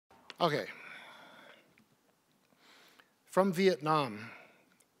Okay. From Vietnam,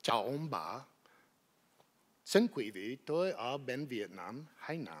 chào ông bà. Xin quý vị, tôi ở bên Việt Nam,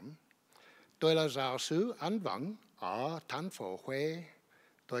 Hải Nam. Tôi là giáo sư Anh Văn ở thành phố Huế.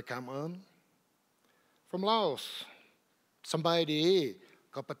 Tôi cảm ơn. From Laos, somebody,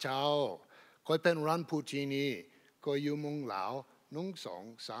 có bà chào. Tôiเป็นรัน Pulcini, tôiอยู่เมืองลาว1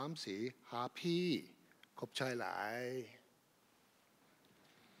 2 3 4 5 พี่ขอบใจหลาย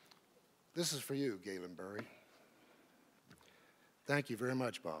This is for you, Galen Burry. Thank you very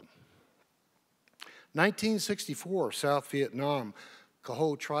much, Bob. 1964, South Vietnam.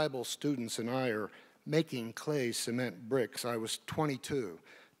 Caho tribal students and I are making clay cement bricks. I was 22,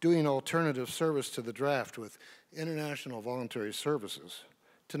 doing alternative service to the draft with International Voluntary Services.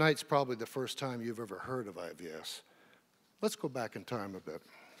 Tonight's probably the first time you've ever heard of IVS. Let's go back in time a bit.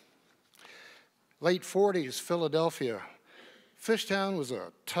 Late 40s, Philadelphia. Fishtown was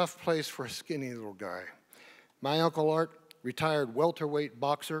a tough place for a skinny little guy. My Uncle Art, retired welterweight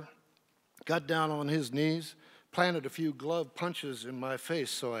boxer, got down on his knees, planted a few glove punches in my face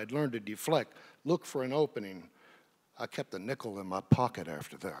so I'd learn to deflect, look for an opening. I kept a nickel in my pocket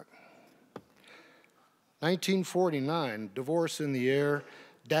after that. 1949, divorce in the air.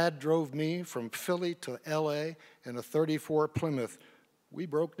 Dad drove me from Philly to LA in a 34 Plymouth. We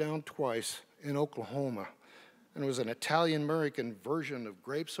broke down twice in Oklahoma, and it was an Italian-American version of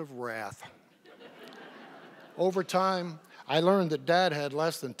Grapes of Wrath. Over time, I learned that Dad had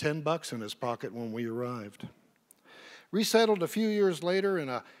less than $10 in his pocket when we arrived. Resettled a few years later in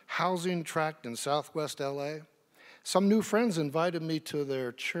a housing tract in southwest LA. Some new friends invited me to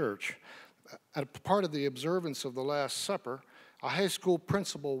their church. As part of the observance of the Last Supper, a high school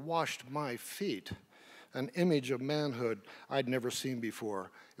principal washed my feet, an image of manhood I'd never seen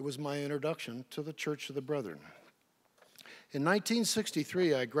before. It was my introduction to the Church of the Brethren. In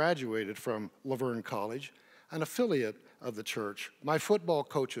 1963, I graduated from Laverne College, an affiliate of the church. My football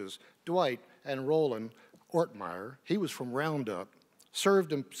coaches, Dwight and Roland Ortmeyer, he was from Roundup,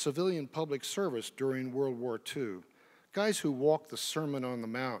 served in civilian public service during World War II. Guys who walked the Sermon on the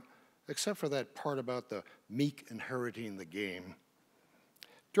Mount, except for that part about the meek inheriting the game.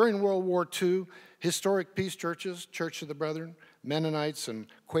 During World War II, historic peace churches, Church of the Brethren, Mennonites, and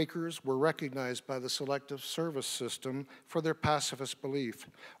Quakers were recognized by the Selective Service System for their pacifist belief.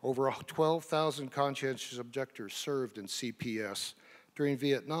 Over 12,000 conscientious objectors served in CPS. During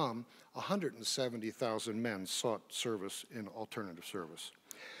Vietnam, 170,000 men sought service in alternative service.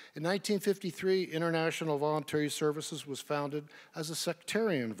 In 1953, International Voluntary Services was founded as a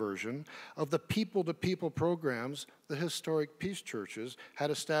sectarian version of the people-to-people programs the historic peace churches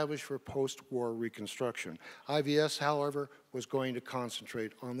had established for post-war reconstruction. IVS, however, was going to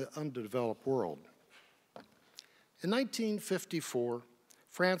concentrate on the undeveloped world. In 1954,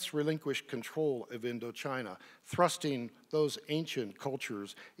 France relinquished control of Indochina, thrusting those ancient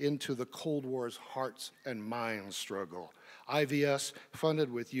cultures into the Cold War's hearts and minds struggle. IVS,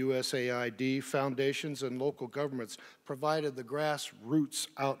 funded with USAID, foundations, and local governments, provided the grassroots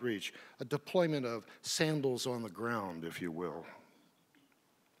outreach, a deployment of sandals on the ground, if you will.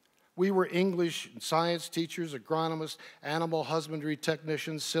 We were English and science teachers, agronomists, animal husbandry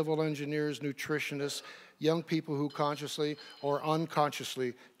technicians, civil engineers, nutritionists, young people who consciously or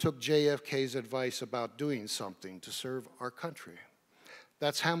unconsciously took JFK's advice about doing something to serve our country.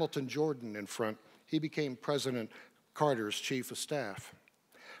 That's Hamilton Jordan in front. He became President Carter's chief of staff.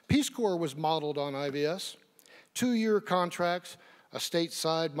 Peace Corps was modeled on IVS. 2-year contracts, a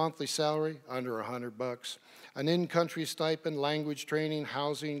stateside monthly salary under $100, an in-country stipend, language training,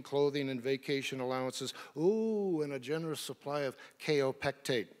 housing, clothing, and vacation allowances. Ooh, and a generous supply of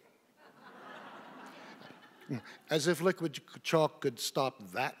kaopectate. As if liquid chalk could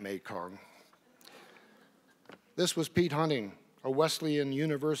stop that Mekong. This was Pete Hunting, a Wesleyan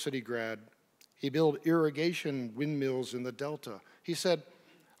University grad. He built irrigation windmills in the Delta. He said,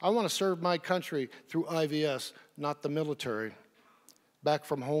 I want to serve my country through IVS, not the military. Back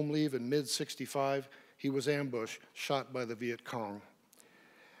from home leave in mid-65, he was ambushed, shot by the Viet Cong.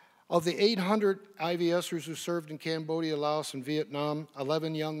 Of the 800 IVSers who served in Cambodia, Laos, and Vietnam,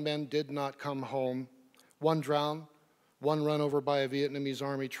 11 young men did not come home. 1 drowned, 1 run over by a Vietnamese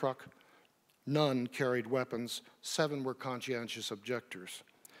army truck. None carried weapons. 7 were conscientious objectors.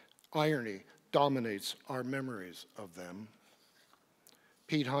 Irony dominates our memories of them.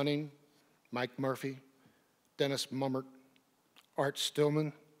 Pete Hunting, Mike Murphy, Dennis Mummert, Art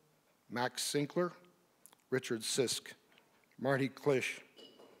Stillman, Max Sinkler, Richard Sisk, Marty Klisch,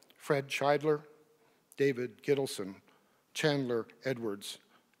 Fred Scheidler, David Gittleson, Chandler Edwards,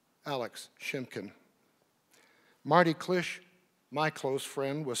 Alex Shimkin. Marty Klisch My close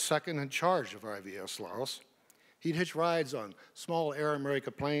friend was second in charge of IVS Laos. He'd hitch rides on small Air America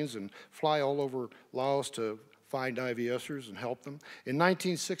planes and fly all over Laos to find IVSers and help them. In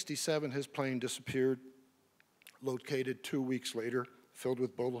 1967, his plane disappeared, located 2 weeks later, filled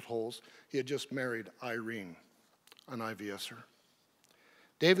with bullet holes. He had just married Irene, an IVSer.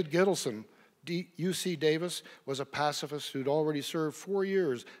 David Gittleson, UC Davis, was a pacifist who'd already served 4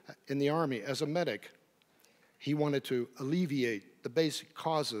 years in the Army as a medic. He wanted to alleviate the basic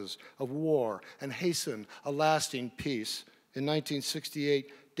causes of war and hasten a lasting peace. In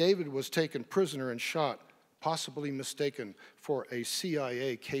 1968, David was taken prisoner and shot, possibly mistaken for a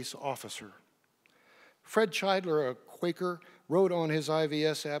CIA case officer. Fred Scheidler, a Quaker, wrote on his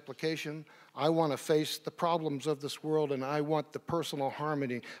IVS application, "I want to face the problems of this world, and I want the personal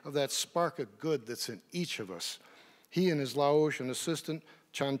harmony of that spark of good that's in each of us." He and his Laotian assistant,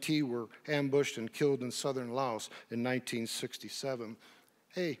 Chanti, were ambushed and killed in southern Laos in 1967.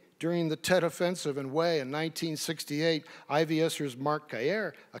 Hey, during the Tet Offensive in Hue in 1968, IVSers Mark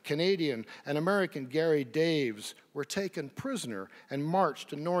Cayer, a Canadian, and American Gary Daves were taken prisoner and marched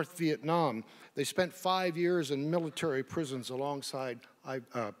to North Vietnam. They spent 5 years in military prisons alongside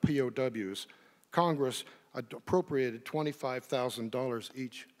POWs. Congress appropriated $25,000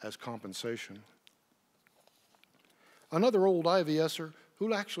 each as compensation. Another old IVSer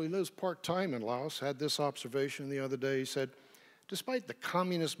who actually lives part-time in Laos had this observation the other day. He said, "Despite the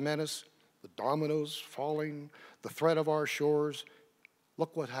communist menace, the dominoes falling, the threat of our shores,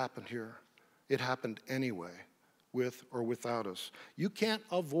 look what happened here. It happened anyway, with or without us. You can't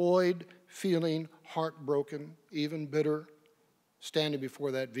avoid feeling heartbroken, even bitter, standing before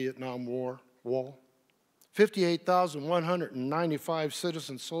that Vietnam wall. 58,195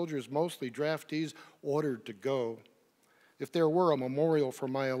 citizen soldiers, mostly draftees, ordered to go. If there were a memorial for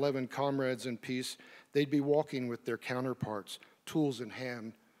my 11 comrades in peace, they'd be walking with their counterparts, tools in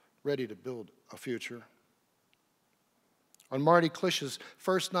hand, ready to build a future." On Marty Clish's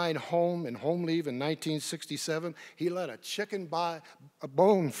first night home and home leave in 1967, he let a chicken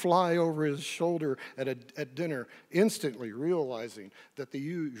bone fly over his shoulder at dinner, instantly realizing that the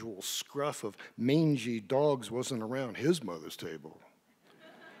usual scruff of mangy dogs wasn't around his mother's table.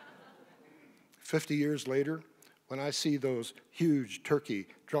 50 years later, when I see those huge turkey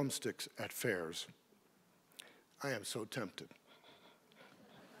drumsticks at fairs, I am so tempted.